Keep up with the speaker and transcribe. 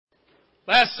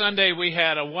Last Sunday we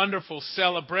had a wonderful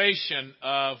celebration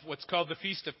of what's called the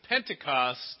Feast of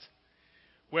Pentecost,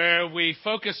 where we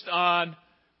focused on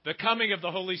the coming of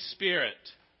the Holy Spirit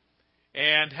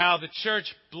and how the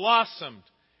church blossomed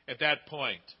at that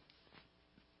point.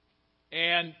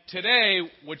 And today,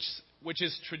 which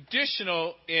is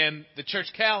traditional in the church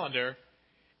calendar,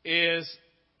 is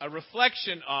a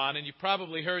reflection on, and you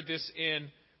probably heard this in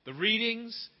the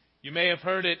readings, you may have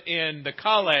heard it in the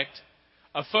collect,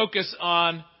 a focus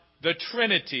on the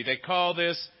Trinity. They call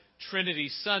this Trinity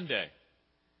Sunday.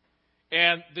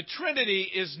 And the Trinity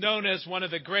is known as one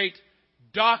of the great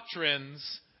doctrines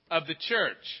of the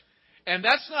church. And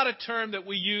that's not a term that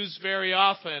we use very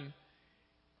often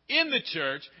in the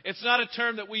church. It's not a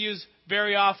term that we use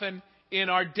very often in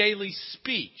our daily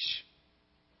speech.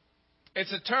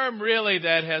 It's a term really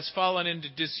that has fallen into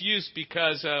disuse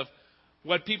because of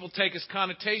what people take as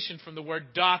connotation from the word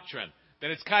doctrine. That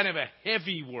it's kind of a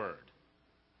heavy word.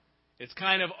 It's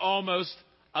kind of almost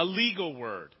a legal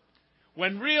word.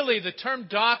 When really the term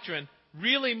doctrine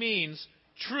really means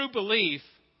true belief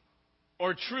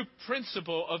or true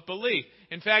principle of belief.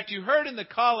 In fact, you heard in the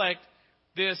collect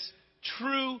this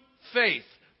true faith,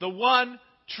 the one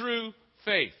true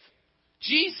faith.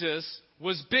 Jesus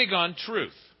was big on truth.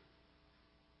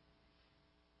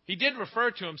 He did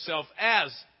refer to himself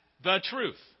as the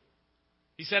truth.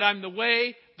 He said, I'm the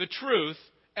way, the truth,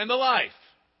 and the life.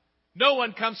 No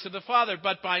one comes to the Father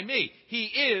but by me. He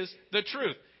is the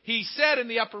truth. He said in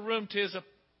the upper room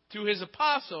to his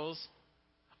apostles,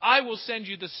 I will send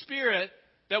you the Spirit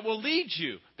that will lead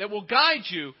you, that will guide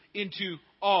you into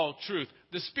all truth.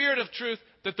 The Spirit of truth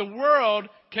that the world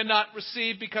cannot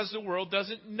receive because the world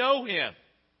doesn't know Him.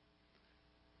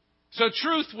 So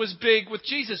truth was big with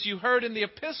Jesus. You heard in the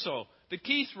epistle that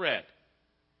Keith read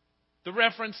the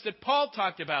reference that Paul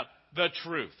talked about, the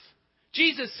truth.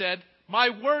 Jesus said, my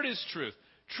word is truth.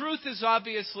 Truth is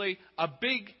obviously a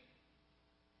big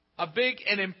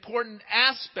and important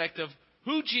aspect of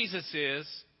who Jesus is,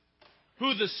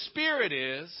 who the Spirit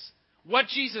is, what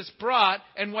Jesus brought,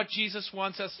 and what Jesus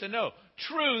wants us to know.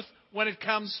 Truth when it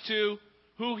comes to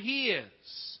who He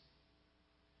is,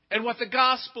 and what the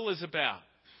gospel is about,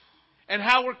 and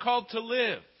how we're called to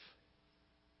live,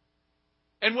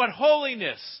 and what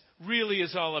holiness really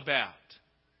is all about,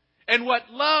 and what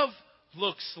love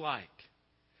looks like.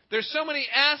 There's so many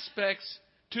aspects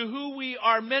to who we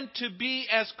are meant to be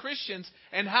as Christians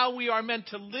and how we are meant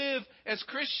to live as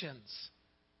Christians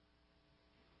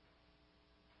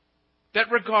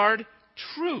that regard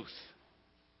truth.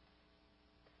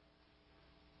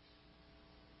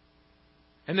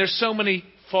 And there's so many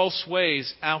false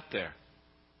ways out there.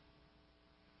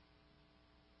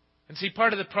 And see,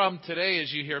 part of the problem today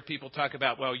is you hear people talk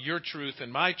about, well, your truth and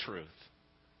my truth,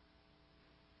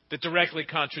 that directly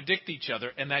contradict each other,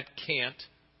 and that can't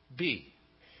be.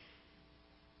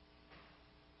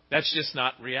 That's just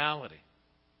not reality.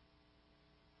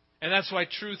 And that's why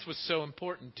truth was so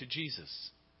important to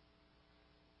Jesus.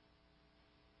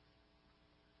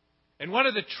 And one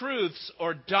of the truths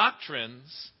or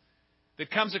doctrines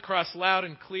that comes across loud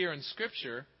and clear in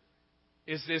Scripture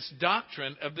is this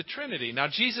doctrine of the Trinity. Now,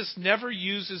 Jesus never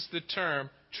uses the term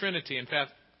Trinity. In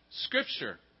fact,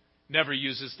 Scripture never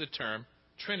uses the term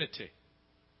Trinity.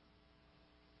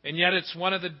 And yet it's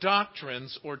one of the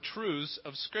doctrines or truths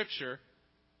of Scripture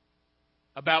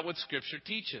about what Scripture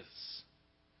teaches.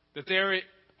 That there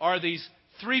are these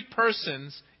three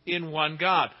persons in one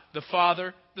God. The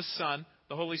Father, the Son,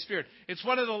 the Holy Spirit. It's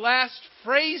one of the last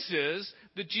phrases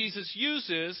that Jesus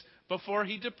uses before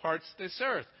He departs this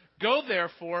earth. Go,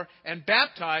 therefore, and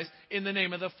baptize in the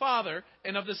name of the Father,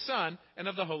 and of the Son, and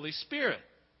of the Holy Spirit.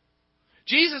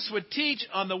 Jesus would teach,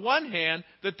 on the one hand,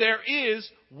 that there is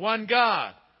one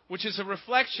God, which is a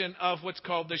reflection of what's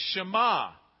called the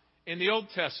Shema in the Old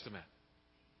Testament.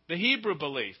 The Hebrew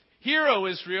belief. Hear, O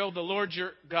Israel, the Lord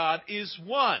your God is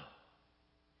one.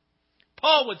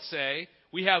 Paul would say,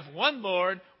 we have one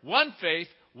Lord, one faith,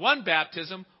 one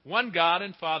baptism, one God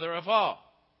and Father of all.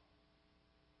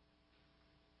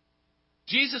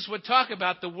 Jesus would talk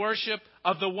about the worship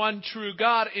of the one true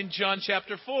God in John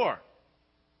chapter 4.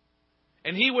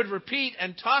 And He would repeat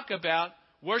and talk about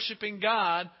worshiping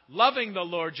God, loving the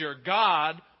Lord your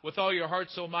God with all your heart,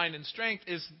 soul, mind, and strength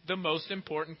is the most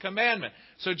important commandment.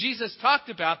 So Jesus talked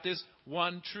about this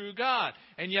one true God.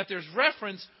 And yet there's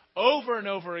reference over and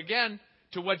over again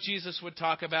to what Jesus would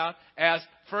talk about as,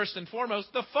 first and foremost,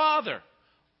 the Father.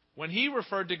 When He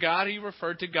referred to God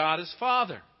as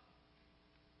Father.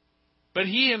 But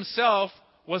He Himself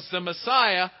was the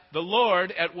Messiah. The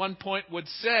Lord at one point would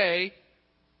say,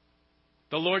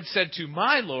 the Lord said to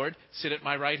my Lord, sit at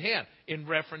my right hand. in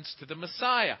reference to the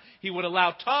Messiah. He would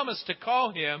allow Thomas to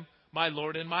call him my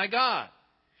Lord and my God.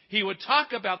 He would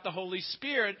talk about the Holy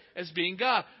Spirit as being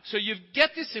God. So you get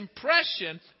this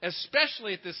impression,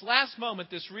 especially at this last moment,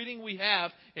 this reading we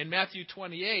have in Matthew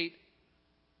 28,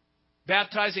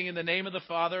 baptizing in the name of the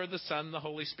Father, the Son, and the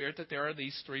Holy Spirit, that there are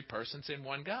these three persons in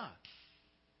one God.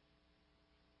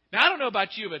 Now, I don't know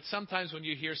about you, but sometimes when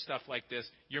you hear stuff like this,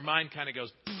 your mind kind of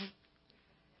goes,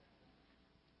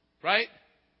 right?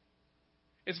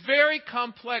 It's very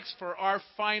complex for our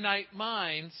finite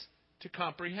minds to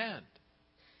comprehend.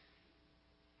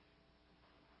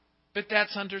 But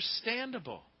that's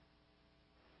understandable.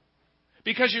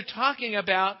 Because you're talking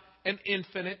about an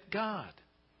infinite God.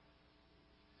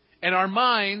 And our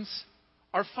minds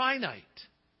are finite.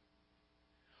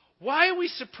 Why are we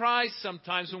surprised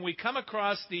sometimes when we come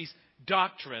across these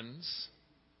doctrines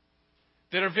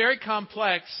that are very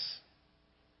complex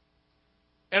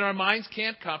and our minds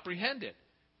can't comprehend it?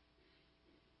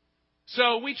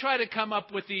 So we try to come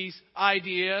up with these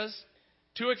ideas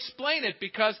to explain it,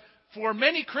 because for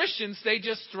many Christians, they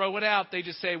just throw it out. They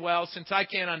just say, well, since I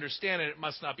can't understand it, it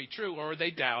must not be true, or they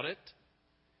doubt it.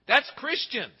 That's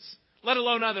Christians, let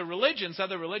alone other religions.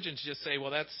 Other religions just say,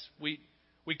 well,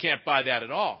 we can't buy that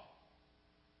at all.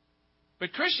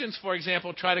 But Christians, for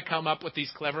example, try to come up with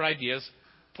these clever ideas,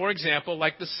 for example,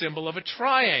 like the symbol of a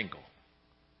triangle.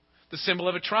 The symbol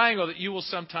of a triangle that you will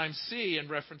sometimes see in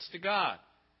reference to God.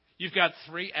 You've got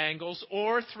three angles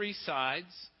or three sides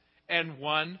and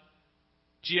one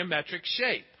geometric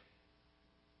shape.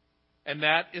 And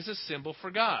that is a symbol for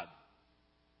God.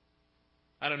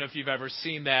 I don't know if you've ever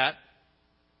seen that,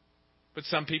 but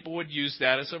some people would use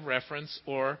that as a reference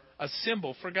or a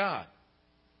symbol for God,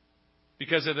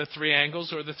 because of the three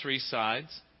angles or the three sides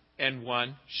and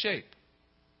one shape.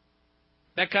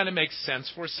 That kind of makes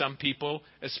sense for some people,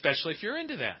 especially if you're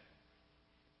into that.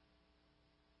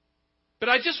 But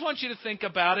I just want you to think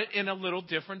about it in a little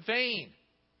different vein.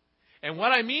 And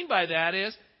what I mean by that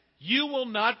is, I will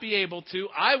not be able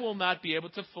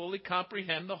to fully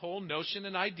comprehend the whole notion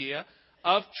and idea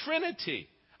of Trinity,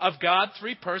 of God,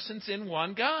 three persons in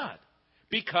one God,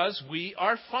 because we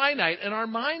are finite and our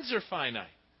minds are finite.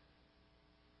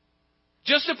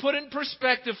 Just to put it in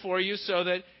perspective for you so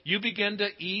that you begin to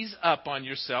ease up on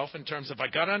yourself in terms of, I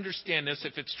got to understand this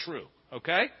if it's true,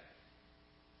 okay?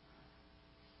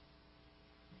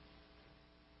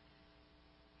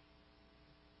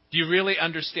 Do you really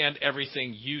understand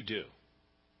everything you do?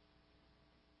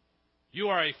 You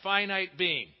are a finite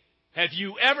being. Have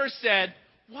you ever said,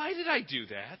 why did I do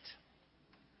that?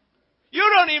 You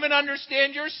don't even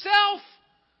understand yourself.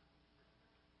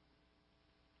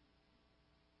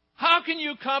 How can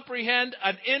you comprehend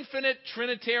an infinite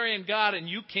Trinitarian God and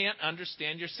you can't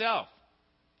understand yourself?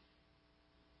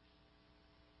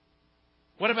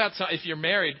 What about, if you're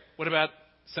married, what about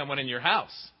someone in your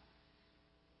house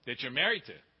that you're married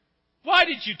to? Why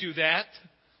did you do that?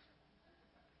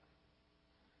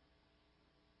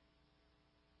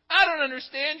 I don't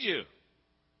understand you.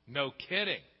 No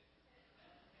kidding.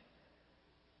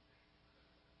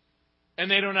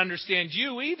 And they don't understand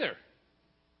you either.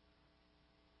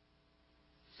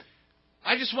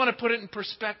 I just want to put it in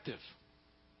perspective.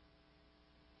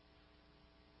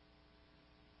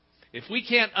 If we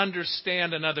can't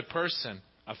understand another person,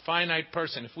 a finite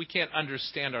person, if we can't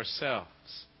understand ourselves,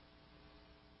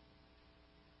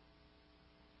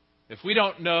 if we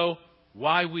don't know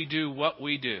why we do what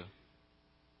we do,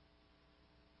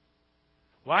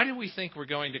 why do we think we're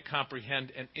going to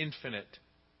comprehend an infinite,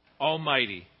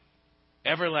 almighty,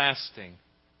 everlasting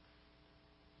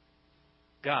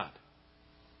God?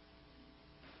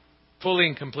 Fully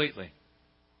and completely.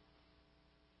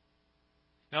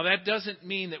 Now, that doesn't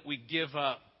mean that we give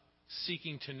up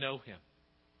seeking to know Him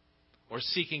or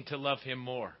seeking to love Him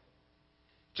more.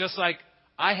 Just like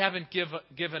I haven't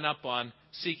given up on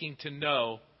seeking to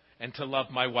know and to love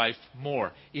my wife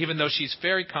more, even though she's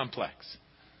very complex.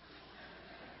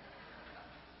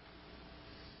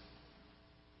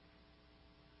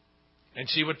 And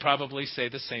she would probably say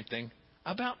the same thing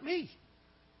about me.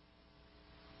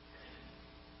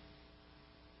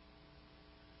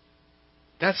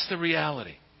 That's the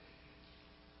reality.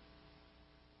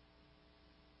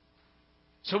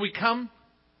 So we come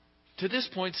to this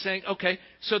point saying, okay,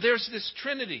 so there's this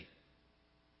Trinity.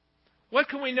 What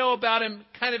can we know about Him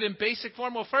kind of in basic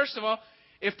form? Well, first of all,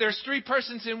 if there's three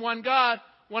persons in one God,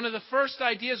 one of the first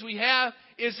ideas we have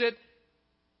is that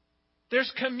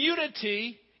there's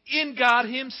community in God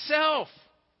Himself.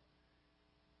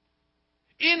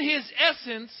 In His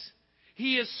essence,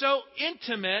 He is so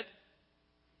intimate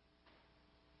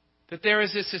that there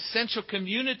is this essential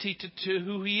community to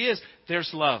who He is. There's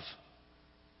love.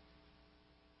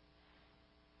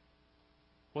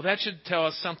 Well, that should tell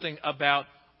us something about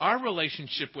our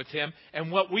relationship with Him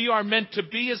and what we are meant to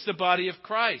be as the body of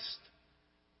Christ.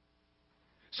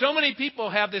 So many people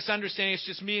have this understanding it's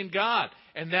just me and God.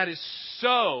 And that is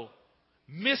so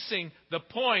missing the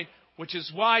point, which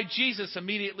is why Jesus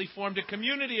immediately formed a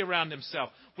community around Himself,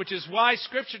 which is why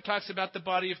Scripture talks about the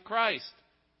body of Christ.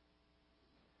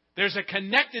 There's a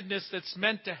connectedness that's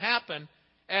meant to happen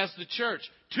as the church,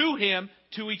 to Him,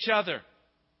 to each other.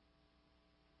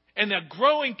 And a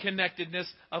growing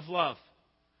connectedness of love,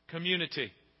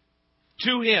 community,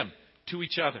 to Him, to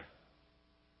each other.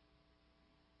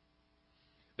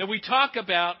 That we talk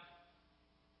about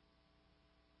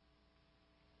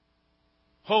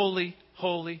holy,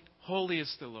 holy, holy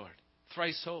is the Lord,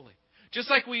 thrice holy. Just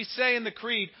like we say in the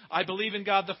Creed, I believe in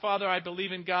God the Father, I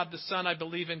believe in God the Son, I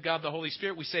believe in God the Holy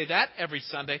Spirit. We say that every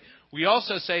Sunday. We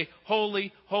also say,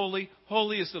 holy, holy,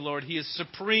 holy is the Lord. He is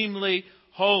supremely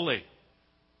holy.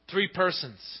 Three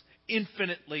persons,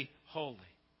 infinitely holy.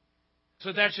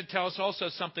 So that should tell us also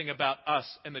something about us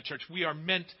and the church. We are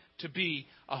meant to be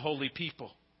a holy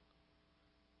people.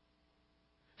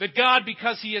 That God,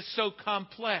 because He is so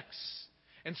complex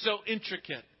and so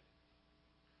intricate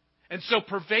and so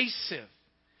pervasive,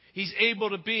 He's able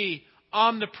to be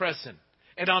omnipresent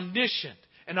and omniscient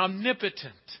and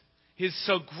omnipotent. He is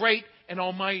so great and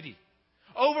almighty.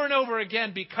 Over and over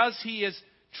again, because He is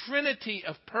Trinity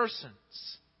of persons,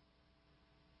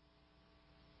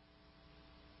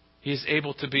 He is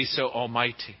able to be so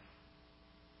almighty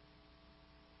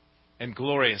and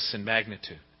glorious in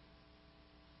magnitude.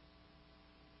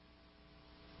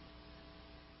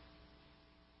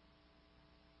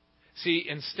 See,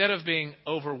 instead of being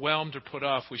overwhelmed or put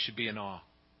off, we should be in awe.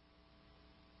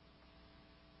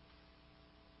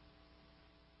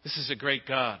 This is a great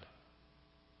God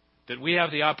that we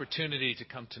have the opportunity to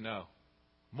come to know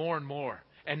more and more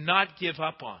and not give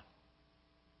up on.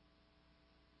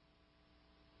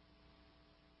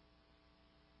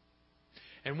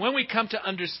 And when we come to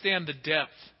understand the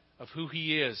depth of who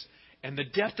He is and the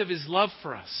depth of His love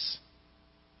for us,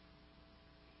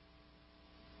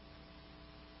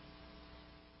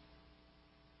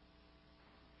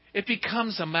 it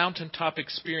becomes a mountaintop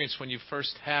experience when you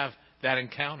first have that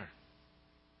encounter.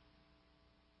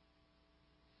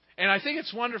 And I think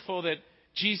it's wonderful that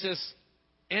Jesus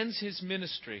ends His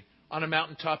ministry on a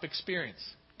mountaintop experience.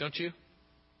 Don't you?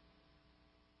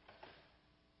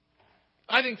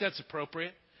 I think that's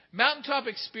appropriate. Mountaintop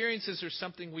experiences are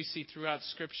something we see throughout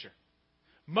Scripture.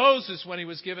 Moses, when he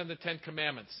was given the Ten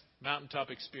Commandments,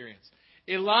 mountaintop experience.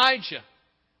 Elijah,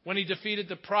 when he defeated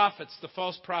the prophets, the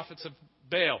false prophets of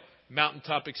Baal,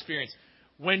 mountaintop experience.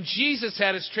 When Jesus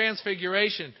had His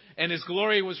transfiguration and His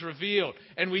glory was revealed,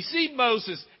 and we see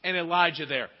Moses and Elijah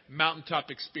there,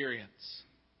 mountaintop experience.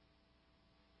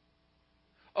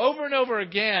 Over and over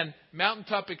again,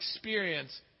 mountaintop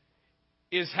experience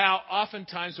is how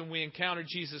oftentimes when we encounter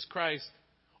Jesus Christ,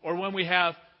 or when we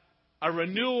have a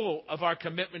renewal of our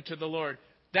commitment to the Lord,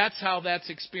 that's how that's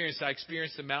experienced. I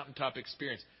experienced the mountaintop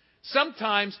experience.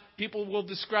 Sometimes people will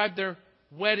describe their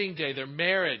wedding day, their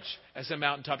marriage, as a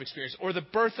mountaintop experience, or the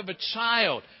birth of a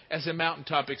child as a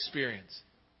mountaintop experience.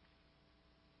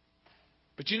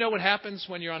 But you know what happens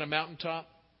when you're on a mountaintop?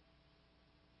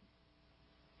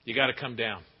 You got to come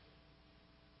down.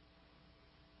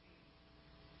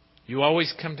 You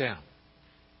always come down.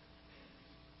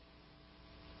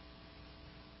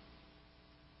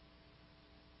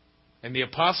 And the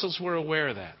apostles were aware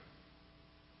of that.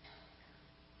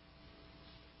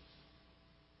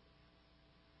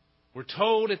 We're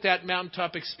told at that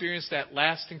mountaintop experience, that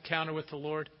last encounter with the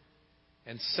Lord,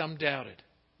 and some doubted.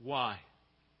 Why?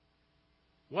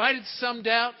 Why did some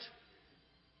doubt?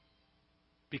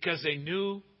 Because they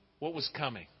knew what was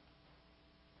coming.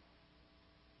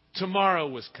 Tomorrow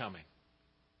was coming.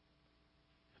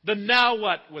 The now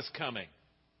what was coming.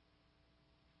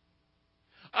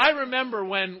 I remember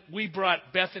when we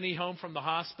brought Bethany home from the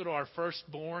hospital, our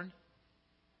firstborn.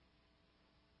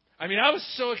 I mean, I was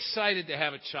so excited to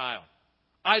have a child.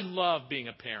 I love being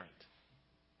a parent.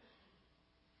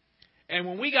 And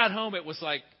when we got home, it was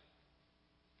like,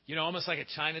 almost like a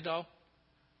China doll.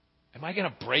 Am I going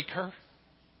to break her?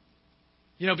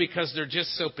 Because they're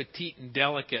just so petite and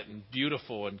delicate and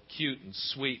beautiful and cute and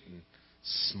sweet and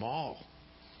small.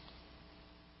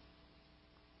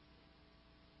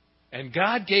 And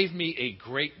God gave me a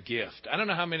great gift. I don't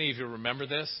know how many of you remember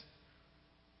this.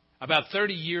 About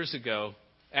 30 years ago,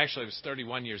 actually it was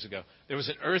 31 years ago, there was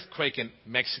an earthquake in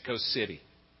Mexico City.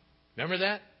 Remember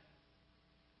that?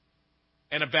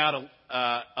 And about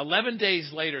 11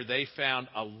 days later, they found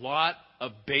a lot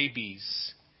of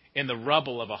babies in the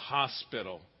rubble of a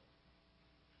hospital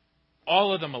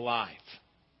All of them alive.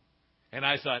 And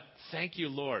I thought, thank you,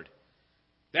 Lord.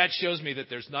 That shows me that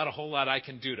there's not a whole lot I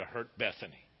can do to hurt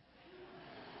Bethany.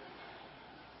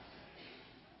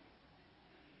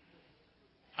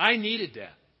 I needed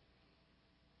that.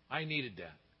 I needed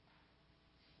that.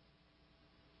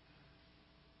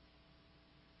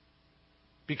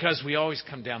 Because we always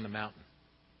come down the mountain.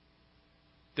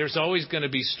 There's always going to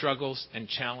be struggles and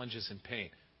challenges and pain.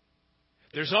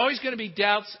 There's always going to be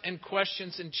doubts and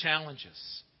questions and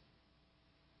challenges.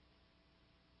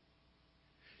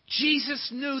 Jesus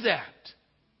knew that.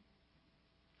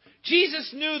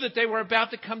 Jesus knew that they were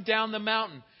about to come down the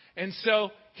mountain. And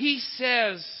so he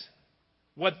says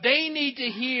what they need to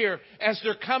hear as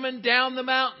they're coming down the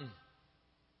mountain.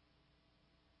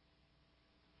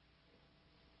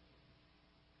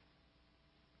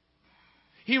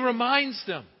 He reminds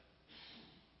them,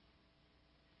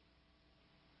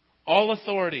 all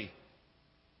authority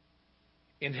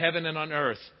in heaven and on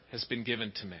earth has been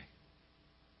given to me.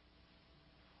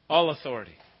 All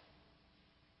authority.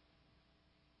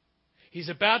 He's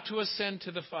about to ascend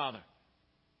to the Father.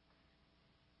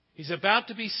 He's about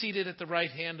to be seated at the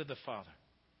right hand of the Father.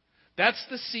 That's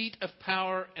the seat of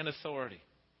power and authority.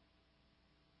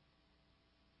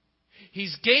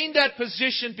 He's gained that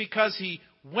position because he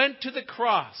went to the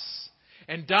cross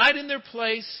and died in their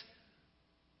place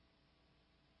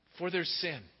for their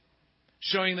sin,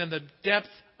 showing them the depth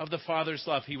of the Father's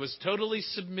love. He was totally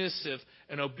submissive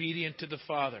and obedient to the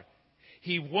Father.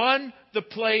 He won the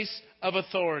place of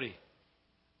authority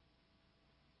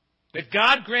that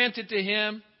God granted to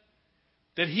him,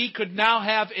 that he could now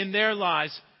have in their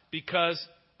lives because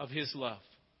of his love.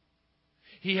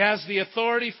 He has the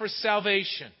authority for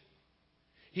salvation.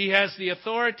 He has the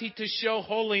authority to show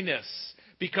holiness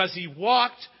because he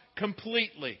walked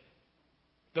completely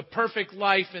the perfect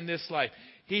life in this life.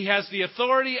 He has the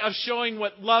authority of showing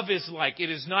what love is like. It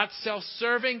is not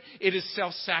self-serving, it is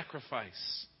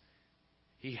self-sacrifice.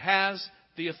 He has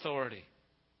the authority.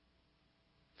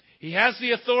 He has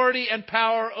the authority and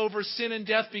power over sin and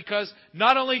death because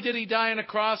not only did he die on a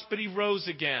cross, but he rose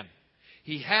again.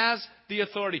 He has the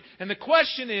authority. And the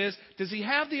question is, does he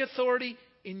have the authority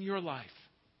in your life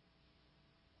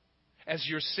as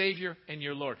your Savior and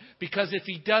your Lord? Because if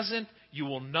he doesn't, you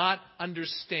will not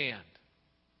understand.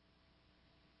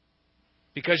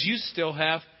 Because you still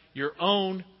have your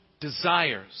own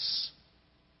desires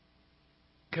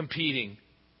competing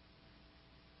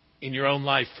in your own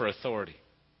life for authority.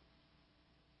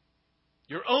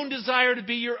 Your own desire to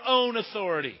be your own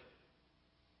authority.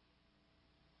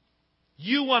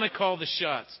 You want to call the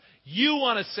shots. You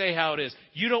want to say how it is.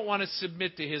 You don't want to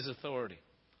submit to his authority.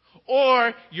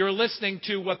 Or you're listening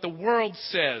to what the world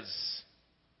says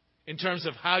in terms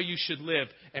of how you should live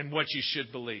and what you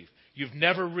should believe. You've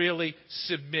never really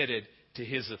submitted to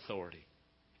his authority.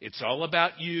 It's all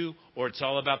about you, or it's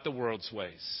all about the world's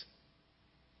ways.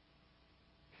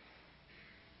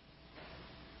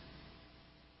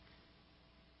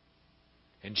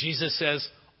 And Jesus says,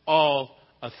 all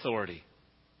authority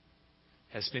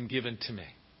has been given to me.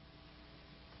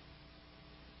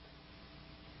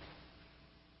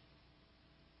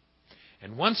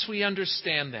 And once we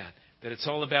understand that it's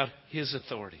all about his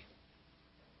authority,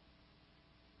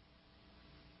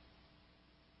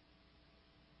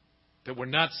 that we're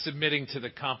not submitting to the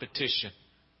competition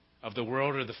of the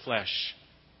world or the flesh.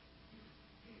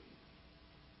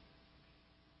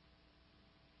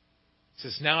 He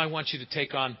says, now I want you to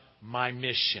take on my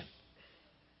mission.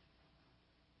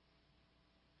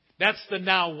 That's the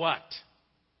now what.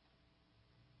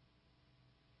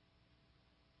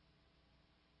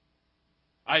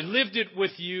 I lived it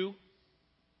with you.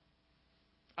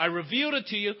 I revealed it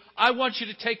to you. I want you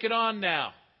to take it on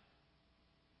now.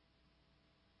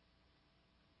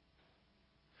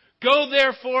 Go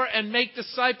therefore and make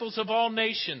disciples of all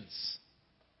nations.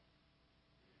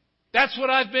 That's what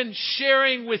I've been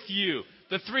sharing with you.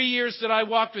 The 3 years that I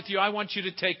walked with you, I want you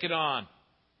to take it on.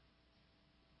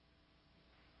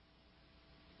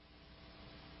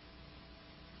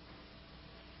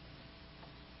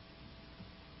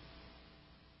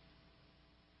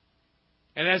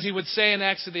 And as he would say in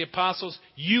Acts of the Apostles,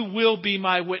 you will be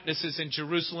my witnesses in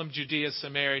Jerusalem, Judea,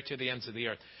 Samaria, to the ends of the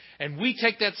earth. And we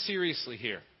take that seriously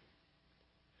here.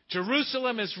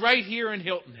 Jerusalem is right here in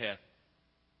Hilton Head.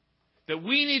 That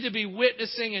we need to be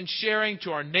witnessing and sharing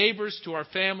to our neighbors, to our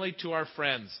family, to our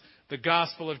friends, the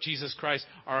gospel of Jesus Christ,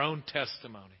 our own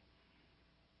testimony.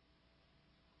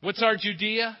 What's our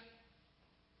Judea?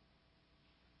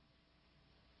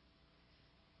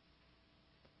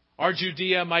 Our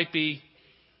Judea might be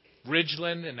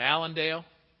Ridgeland and Allendale.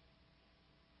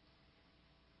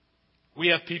 We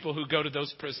have people who go to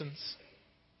those prisons,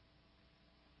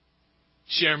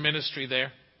 share ministry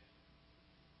there.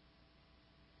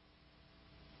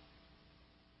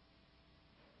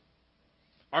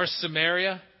 Our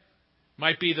Samaria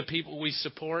might be the people we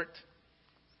support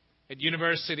at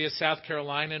University of South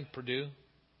Carolina and Purdue.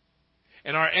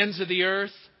 And our ends of the earth,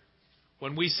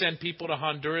 when we send people to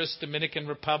Honduras, Dominican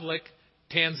Republic,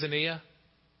 Tanzania.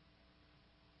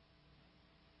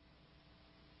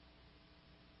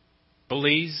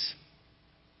 Belize.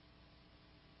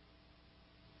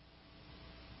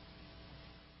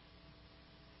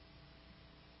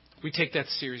 We take that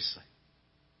seriously.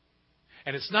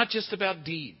 And it's not just about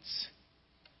deeds.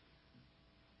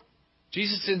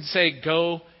 Jesus didn't say,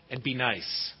 go and be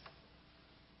nice.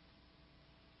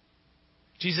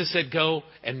 Jesus said, go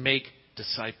and make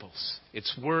disciples.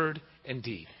 It's word and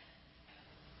deed.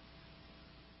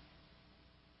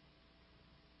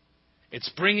 It's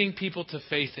bringing people to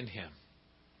faith in Him.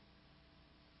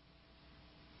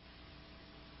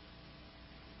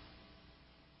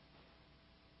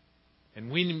 And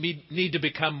we need to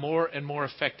become more and more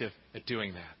effective at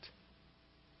doing that.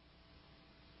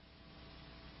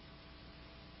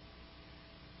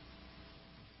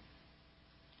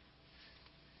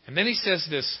 And then he says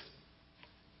this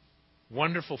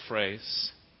wonderful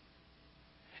phrase,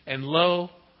 and lo,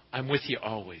 I'm with you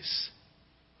always.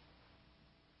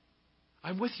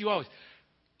 I'm with you always.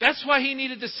 That's why he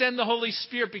needed to send the Holy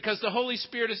Spirit, because the Holy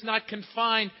Spirit is not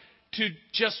confined to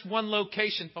just one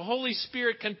location. The Holy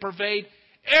Spirit can pervade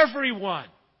everyone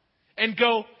and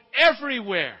go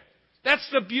everywhere. That's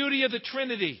the beauty of the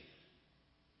Trinity.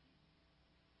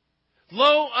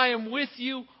 Lo, I am with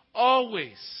you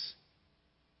always.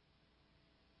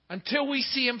 Until we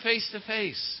see Him face to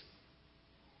face.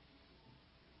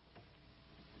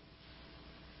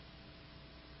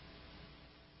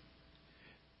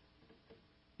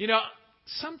 You know,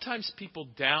 sometimes people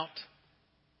doubt,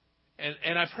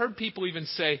 and I've heard people even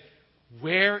say,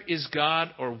 where is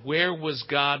God, or where was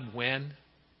God when?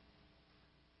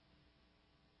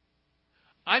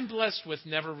 I'm blessed with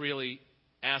never really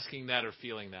asking that or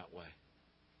feeling that way.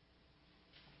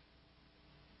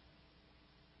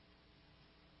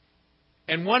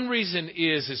 And one reason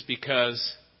is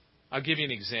because, I'll give you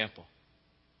an example.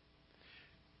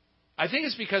 I think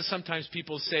it's because sometimes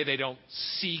people say they don't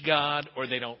see God or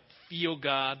they don't feel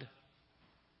God.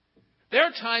 There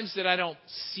are times that I don't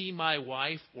see my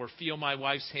wife or feel my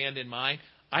wife's hand in mine.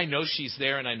 I know she's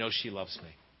there and I know she loves me.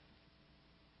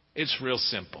 It's real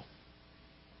simple.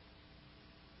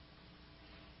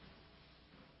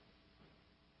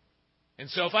 And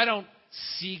so if I don't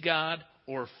see God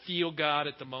or feel God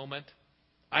at the moment,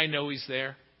 I know He's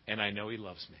there, and I know He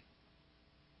loves me.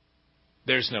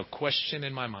 There's no question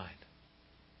in my mind.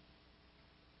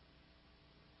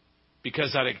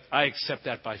 Because I accept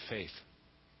that by faith.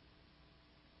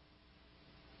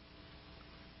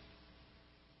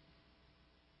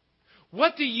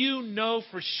 What do you know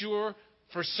for sure,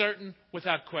 for certain,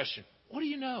 without question? What do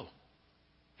you know?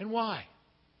 And why?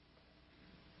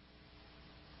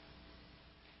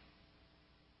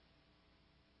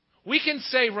 We can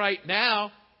say right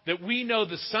now that we know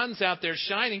the sun's out there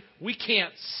shining. We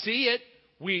can't see it.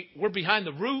 We're behind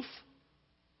the roof.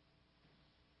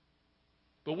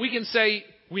 But we can say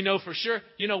we know for sure.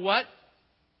 You know what?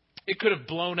 It could have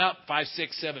blown up 5,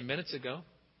 6, 7 minutes ago.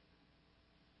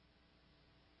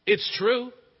 It's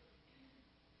true.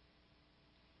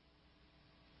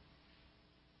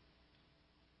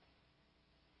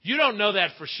 You don't know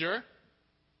that for sure.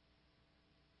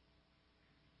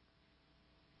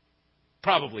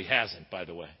 Probably hasn't, by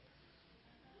the way.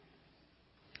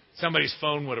 Somebody's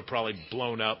phone would have probably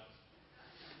blown up.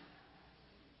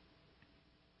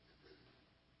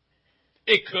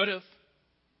 It could have.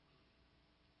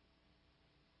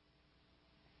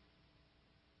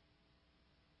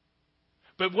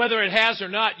 But whether it has or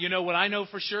not, you know what I know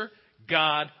for sure?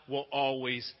 God will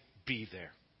always be there.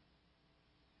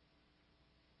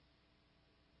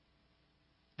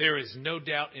 There is no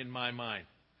doubt in my mind.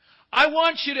 I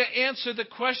want you to answer the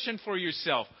question for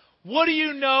yourself. What do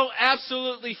you know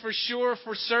absolutely for sure,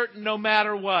 for certain, no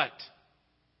matter what?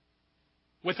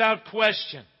 Without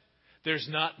question, there's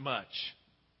not much.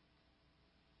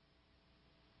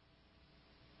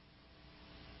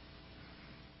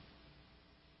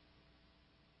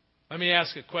 Let me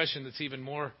ask a question that's even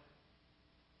more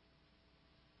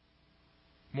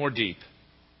deep.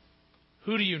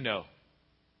 Who do you know?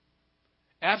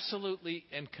 Absolutely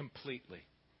and completely.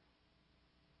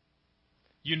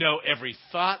 You know every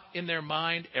thought in their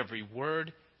mind, every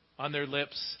word on their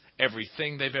lips,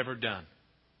 everything they've ever done.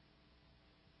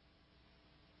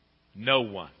 No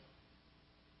one.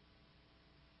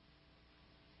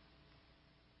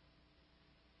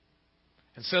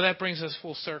 And so that brings us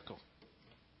full circle.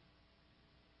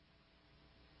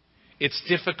 It's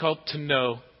difficult to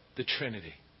know the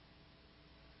Trinity.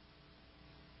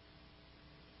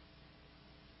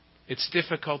 It's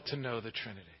difficult to know the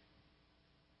Trinity.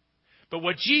 But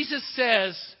what Jesus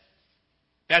says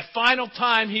that final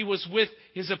time he was with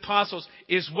his apostles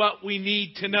is what we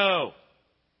need to know.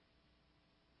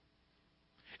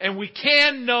 And we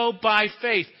can know by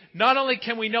faith. Not only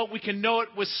can we know it, we can know it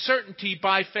with certainty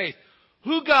by faith.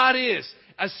 Who God is.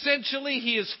 Essentially,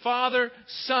 He is Father,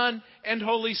 Son, and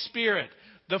Holy Spirit.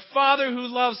 The Father who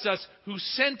loves us, who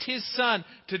sent His Son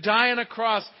to die on a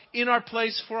cross in our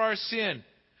place for our sin.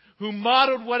 Who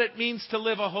modeled what it means to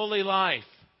live a holy life.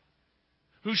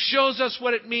 Who shows us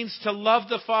what it means to love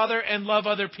the Father and love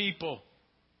other people.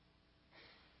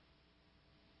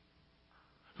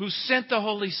 Who sent the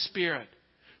Holy Spirit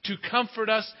to comfort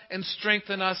us and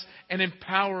strengthen us and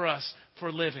empower us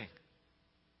for living.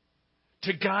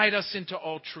 To guide us into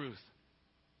all truth.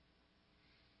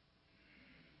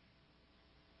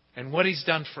 And what He's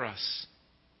done for us.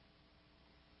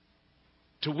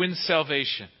 To win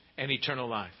salvation and eternal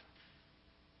life.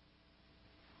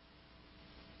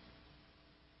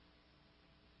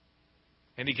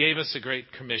 And He gave us a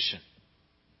great commission.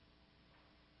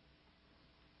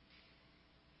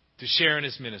 To share in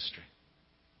His ministry.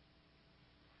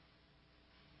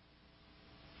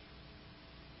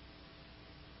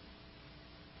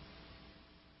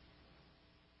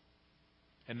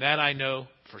 And that I know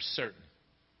for certain.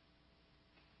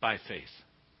 By faith.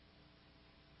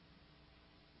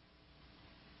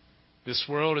 This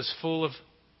world is full of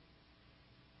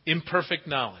imperfect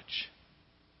knowledge.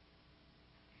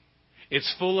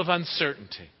 It's full of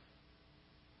uncertainty.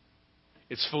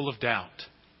 It's full of doubt.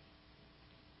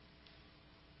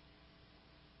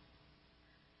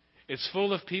 It's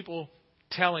full of people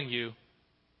telling you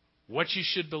what you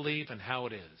should believe and how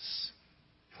it is.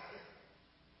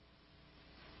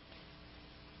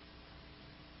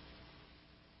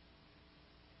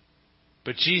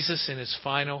 But Jesus, in His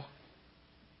final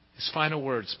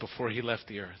words before He left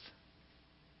the earth,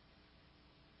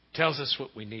 tells us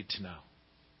what we need to know.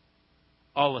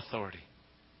 All authority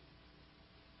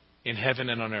in heaven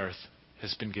and on earth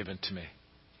has been given to me.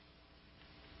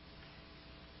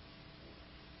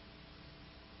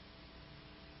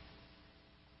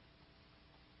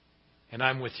 And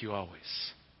I'm with you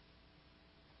always.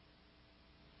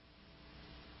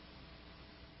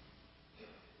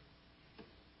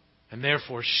 And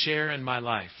therefore, share in my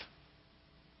life.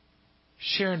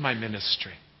 Share in my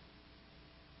ministry.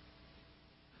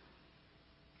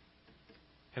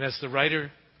 And as the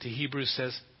writer to Hebrews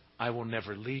says, I will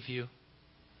never leave you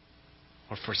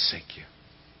or forsake you.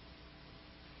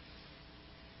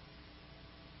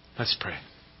 Let's pray.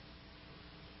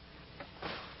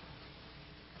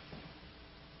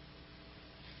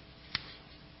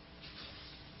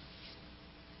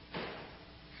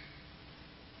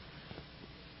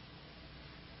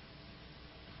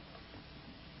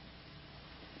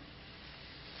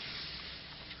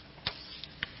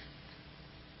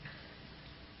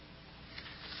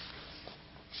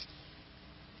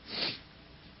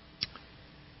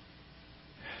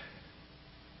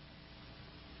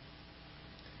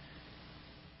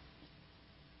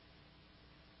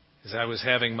 As I was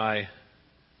having my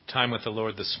time with the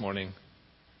Lord this morning,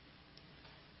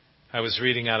 I was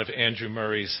reading out of Andrew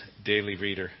Murray's Daily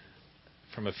Reader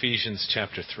from Ephesians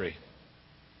chapter 3.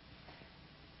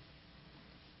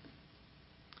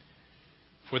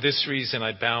 For this reason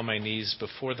I bow my knees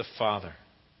before the Father,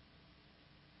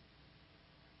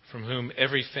 from whom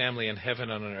every family in heaven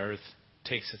and on earth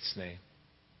takes its name.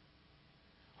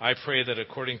 I pray that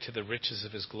according to the riches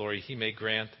of His glory He may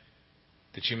grant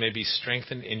that you may be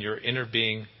strengthened in your inner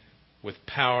being with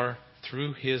power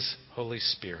through His Holy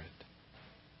Spirit,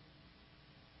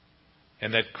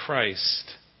 and that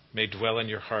Christ may dwell in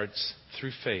your hearts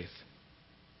through faith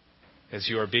as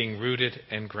you are being rooted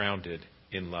and grounded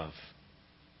in love.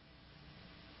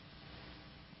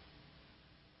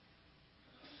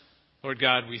 Lord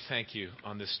God, we thank You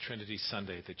on this Trinity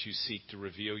Sunday that You seek to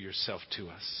reveal Yourself to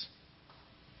us.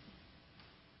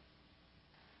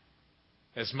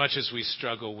 As much as we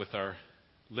struggle with our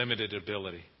limited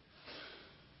ability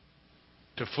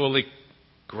to fully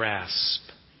grasp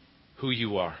who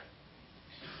You are,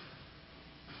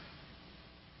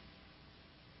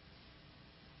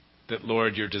 that,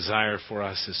 Lord, Your desire for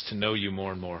us is to know You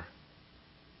more and more,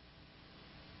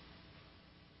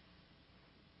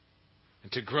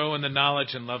 and to grow in the knowledge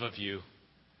and love of You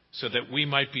so that we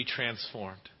might be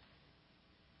transformed,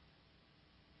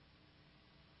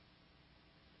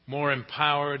 more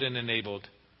empowered and enabled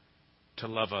to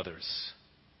love others.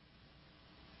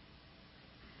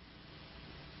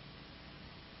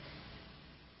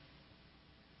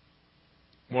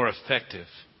 more effective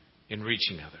in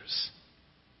reaching others.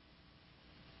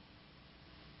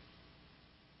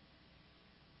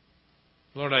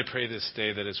 Lord, I pray this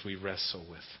day that as we wrestle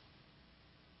with,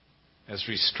 as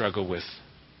we struggle with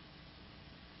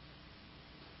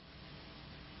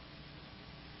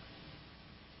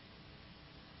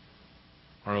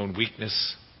our own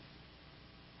weakness,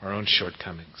 our own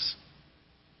shortcomings,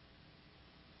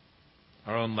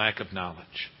 our own lack of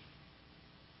knowledge,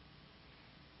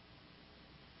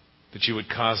 that you would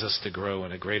cause us to grow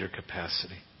in a greater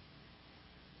capacity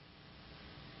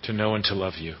to know and to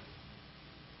love you,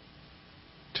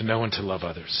 to know and to love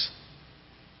others,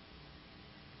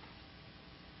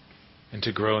 and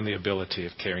to grow in the ability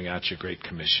of carrying out your great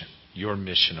commission, your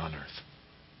mission on earth,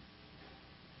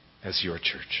 as your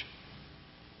church.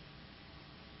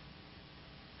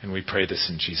 And we pray this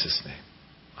in Jesus' name.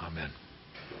 Amen.